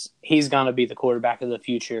 because he's going to be the quarterback of the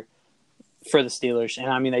future for the Steelers. And,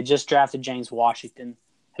 I mean, they just drafted James Washington,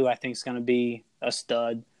 who I think is going to be a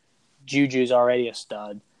stud. Juju's already a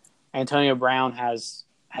stud. Antonio Brown has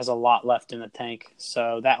a lot left in the tank,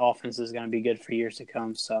 so that offense is going to be good for years to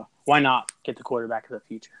come. So why not get the quarterback of the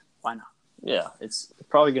future? Why not? Yeah, it's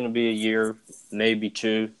probably going to be a year, maybe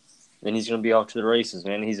 2. Then he's going to be off to the races,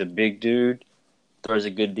 man. He's a big dude, throws a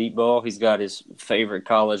good deep ball. He's got his favorite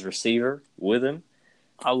college receiver with him.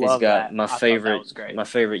 I love that. My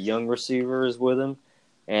favorite young receiver is with him,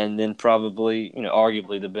 and then probably,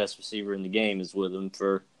 arguably the best receiver in the game is with him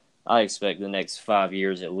for, I expect, the next 5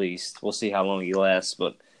 years at least. We'll see how long he lasts,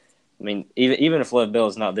 but I mean, even if Lev Bell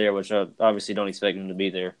is not there, which I obviously don't expect him to be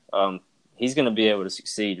there, he's going to be able to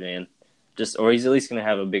succeed, man. Or he's at least going to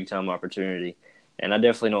have a big time opportunity. And I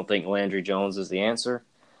definitely don't think Landry Jones is the answer.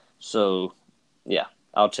 So, yeah,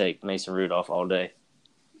 I'll take Mason Rudolph all day.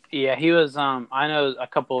 Yeah, he was. I know a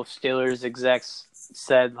couple of Steelers execs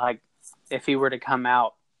said like if he were to come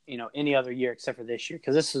out, any other year except for this year,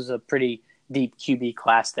 because this is a pretty deep QB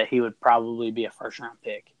class, that he would probably be a first round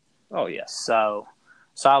pick. Oh yeah. So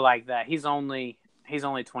I like that. He's only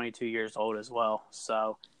 22 years old as well,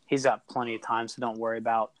 so he's got plenty of time. So don't worry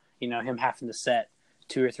about him having to set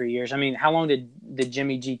 2 or 3 years. I mean, how long did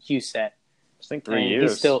Jimmy GQ set? I think 3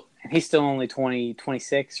 years. He's still only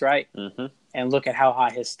 26, right? Mm-hmm. And look at how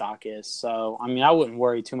high his stock is. So I mean, I wouldn't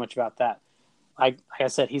worry too much about that. Like I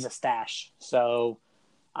said, he's a stash. So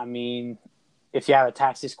I mean, if you have a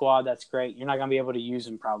taxi squad, that's great. You're not going to be able to use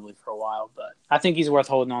him probably for a while, but I think he's worth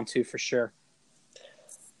holding on to for sure.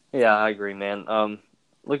 Yeah, I agree, man.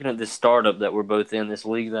 Looking at this startup that we're both in, this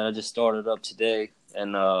league that I just started up today,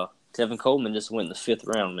 and Tevin Coleman just went in the 5th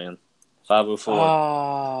round, man. 504.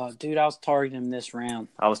 Oh, dude, I was targeting him this round.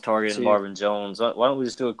 I was targeting Marvin Jones. Why don't we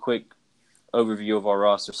just do a quick overview of our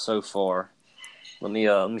roster so far? Let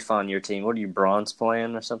me find your team. What are you, bronze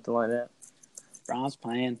playing or something like that? Bronze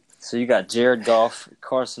playing. So you got Jared Goff,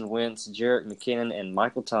 Carson Wentz, Jerick McKinnon, and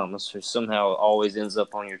Michael Thomas, who somehow always ends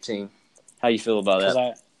up on your team. How you feel about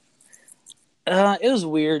that? It was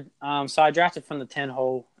weird. So I drafted from the 10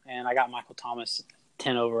 hole, and I got Michael Thomas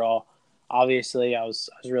 10 overall. Obviously, I was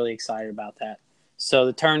really excited about that. So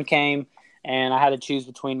the turn came, and I had to choose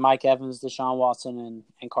between Mike Evans, Deshaun Watson,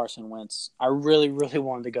 and Carson Wentz. I really, really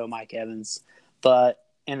wanted to go Mike Evans, but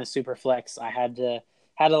in the super flex, I had to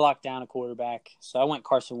lock down a quarterback. So I went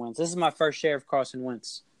Carson Wentz. This is my first share of Carson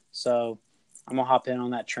Wentz, so I'm gonna hop in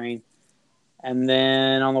on that train. And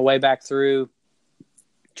then on the way back through,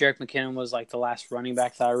 Jerick McKinnon was like the last running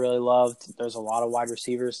back that I really loved. There's a lot of wide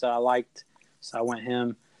receivers that I liked, so I went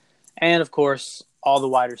him. And of course, all the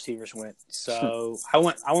wide receivers went. So I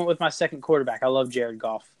went with my second quarterback. I love Jared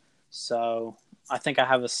Goff. So I think I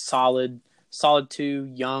have a solid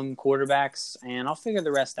 2 young quarterbacks, and I'll figure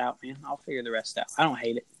the rest out, man. I'll figure the rest out. I don't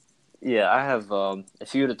hate it. Yeah, I have.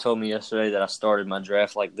 If you would have told me yesterday that I started my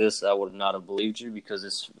draft like this, I would not have believed you because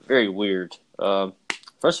it's very weird.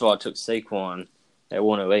 First of all, I took Saquon at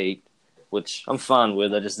 108, which I'm fine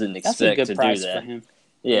with. I just didn't expect to do that. For him.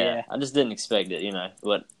 Yeah, I just didn't expect it,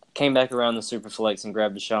 But came back around the Superflex and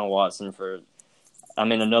grabbed Deshaun Watson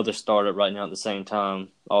I'm in another startup right now at the same time.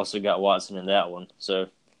 Also got Watson in that one, so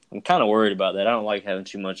I'm kind of worried about that. I don't like having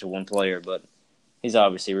too much of one player, but he's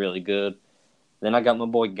obviously really good. Then I got my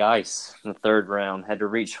boy Geis in the 3rd round. Had to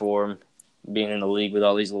reach for him, being in the league with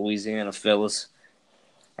all these Louisiana fellas.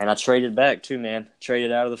 And I traded back too, man.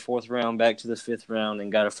 Traded out of the 4th round back to the 5th round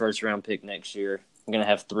and got a first-round pick next year. I'm going to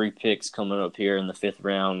have 3 picks coming up here in the 5th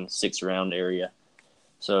round, 6th round area.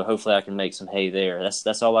 So hopefully I can make some hay there.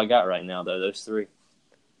 That's all I got right now, though, those 3.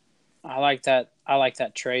 I like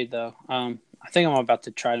that trade, though. I think I'm about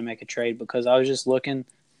to try to make a trade because I was just looking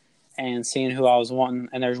and seeing who I was wanting,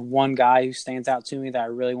 and there's one guy who stands out to me that I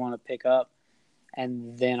really want to pick up.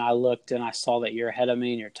 And then I looked and I saw that you're ahead of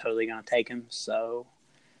me and you're totally going to take him. So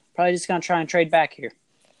probably just going to try and trade back here.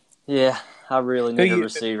 Yeah, I really need a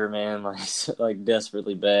receiver, man, like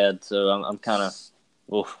desperately bad. So I'm kind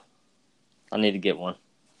of, I need to get one.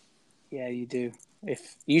 Yeah, you do.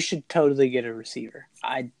 If you should totally get a receiver.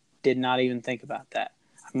 I did not even think about that.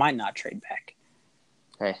 I might not trade back.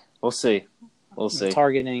 Hey, we'll see. We'll see.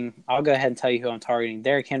 I'll go ahead and tell you who I'm targeting.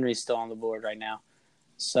 Derrick Henry's still on the board right now.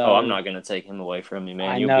 So I'm not going to take him away from you,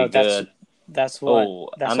 man. You'll be good. That's what.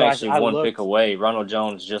 I'm actually one pick away. Ronald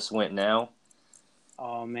Jones just went now.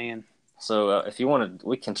 Oh man. So if you want to,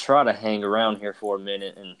 we can try to hang around here for a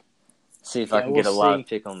minute and see if I can get a live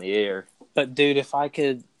pick on the air. But dude,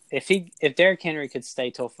 if Derrick Henry could stay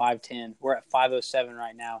till 5'10", we're at 5'07"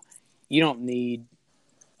 right now. You don't need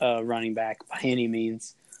a running back by any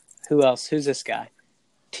means. Who else? Who's this guy?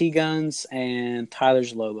 T-Guns and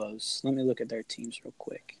Tyler's Lobos. Let me look at their teams real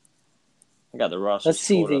quick. I got the roster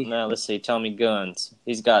pulled up now. Let's see. Tommy Guns.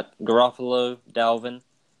 He's got Garoppolo, Dalvin,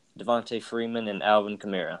 Devontae Freeman, and Alvin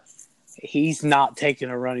Kamara. He's not taking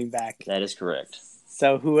a running back. That is correct.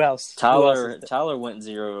 So who else? Tyler went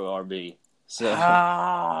 0 RB. So,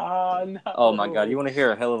 no. Oh my God! You want to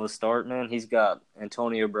hear a hell of a start, man? He's got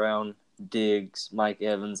Antonio Brown, Diggs, Mike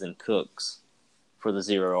Evans, and Cooks for the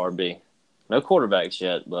 0 RB. No quarterbacks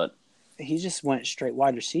yet, but he just went straight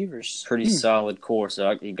wide receivers. Pretty solid core.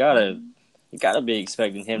 So you gotta be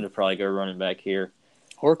expecting him to probably go running back here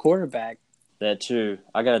or quarterback. That too.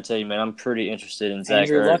 I gotta tell you, man, I'm pretty interested in Zach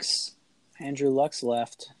Ertz. Andrew Luck's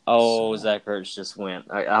left. Oh, so. Zach Ertz just went.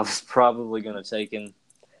 I was probably going to take him.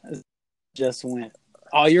 Just went.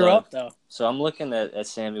 Oh, you're up, though. So I'm looking at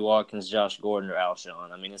Sammy Watkins, Josh Gordon, or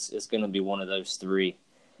Alshon. I mean, it's going to be one of those three.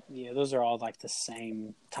 Yeah, those are all like the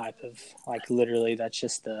same type of, like literally that's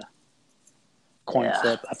just the coin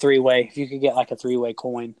flip. A three-way. If you could get like a three-way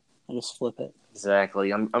coin and just flip it.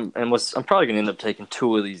 Exactly. I'm probably going to end up taking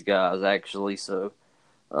two of these guys, actually. So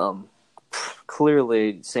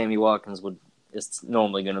clearly Sammy Watkins is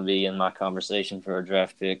normally going to be in my conversation for a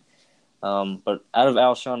draft pick. But out of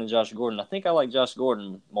Alshon and Josh Gordon, I think I like Josh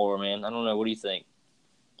Gordon more, man. I don't know. What do you think?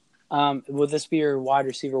 Would this be your wide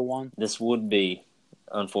receiver one? This would be,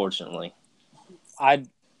 unfortunately.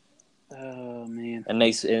 Oh, man. It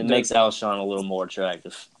makes Alshon a little more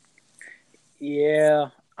attractive.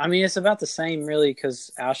 Yeah. I mean, it's about the same, really,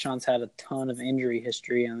 because Alshon's had a ton of injury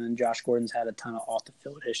history, and then Josh Gordon's had a ton of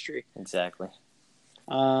off-the-field history. Exactly.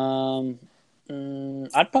 I'd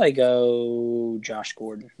probably go Josh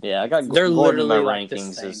Gordon. Yeah, I got Gordon in my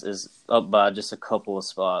rankings is up by just a couple of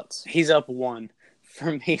spots. He's up one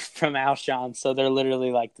for me from Alshon, so they're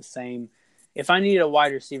literally like the same. If I needed a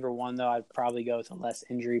wide receiver one, though, I'd probably go with a less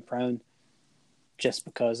injury-prone, just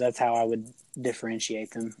because that's how I would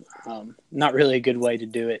differentiate them. Not really a good way to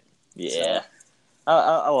do it. Yeah. So.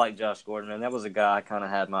 I like Josh Gordon, man. That was a guy I kind of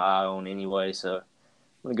had my eye on anyway, so I'm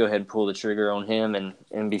going to go ahead and pull the trigger on him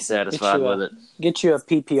and be satisfied with it. Get you a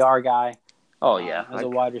PPR guy. Oh, yeah. As a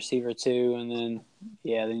wide receiver, too, and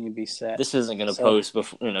then you'd be set. This isn't going to post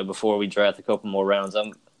before we draft a couple more rounds.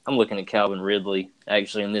 I'm looking at Calvin Ridley,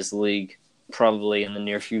 actually, in this league, probably in the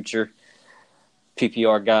near future.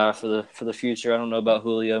 PPR guy for the future. I don't know about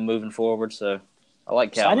Julio moving forward, so I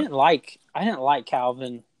like Calvin. So I didn't like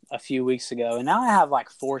Calvin a few weeks ago, and now I have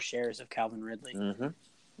like 4 shares of Calvin Ridley. Mm-hmm.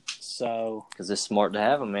 So because it's smart to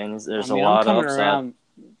have him, man. There's a lot of upside. Around,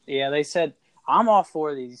 yeah, they said I'm all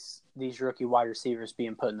for these rookie wide receivers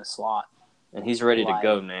being put in the slot, and he's ready to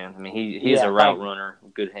go, man. I mean, he's a route runner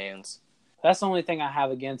with good hands. That's the only thing I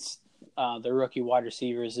have against the rookie wide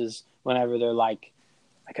receivers is whenever they're like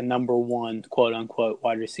a number one, quote unquote,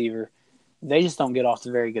 wide receiver, they just don't get off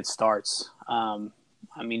to very good starts. I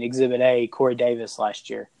mean, Exhibit A, Corey Davis last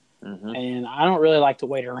year. Mm-hmm. And I don't really like to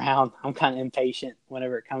wait around. I'm kind of impatient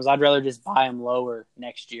whenever it comes. I'd rather just buy him lower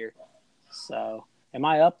next year. So, am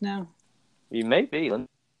I up now? You may be.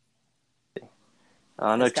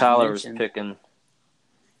 I know Tyler was picking,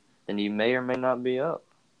 and you may or may not be up.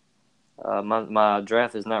 My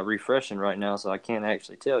draft is not refreshing right now, so I can't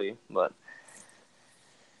actually tell you, but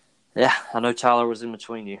yeah, I know Tyler was in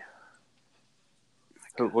between you.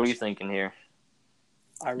 What are you thinking here?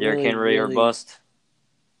 Derrick Henry or bust?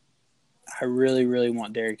 I really, really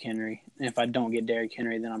want Derrick Henry. And if I don't get Derrick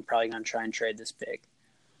Henry, then I'm probably going to try and trade this pick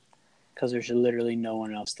because there's literally no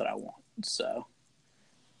one else that I want. So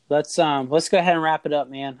let's go ahead and wrap it up,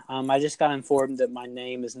 man. I just got informed that my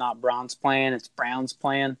name is not Brown's Plan; it's Brown's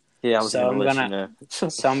Plan. Yeah, I was going to let you know.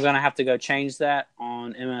 So I'm going to have to go change that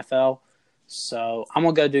on MFL. So I'm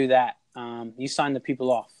going to go do that. You sign the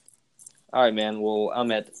people off. All right, man. Well,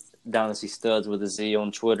 I'm at Dynasty Studs with a Z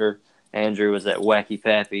on Twitter. Andrew is at Wacky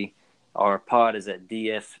Pappy. Our pod is at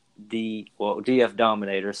DF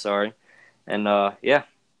Dominator, sorry. And,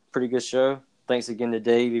 pretty good show. Thanks again to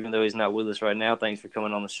Dave, even though he's not with us right now. Thanks for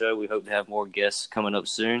coming on the show. We hope to have more guests coming up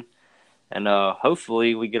soon. And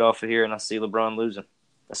hopefully we get off of here and I see LeBron losing.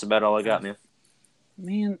 That's about all I got, man.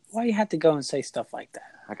 Man, why you have to go and say stuff like that?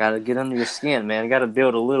 I got to get under your skin, man. I got to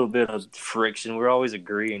build a little bit of friction. We're always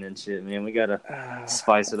agreeing and shit, man. We got to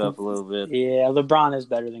spice it up a little bit. Yeah, LeBron is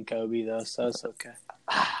better than Kobe, though, so it's okay.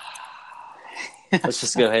 Let's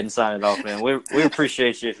just go ahead and sign it off, man. We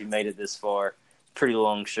appreciate you if you made it this far. Pretty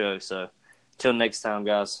long show, so till next time,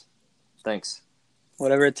 guys. Thanks.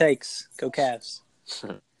 Whatever it takes. Go Cavs.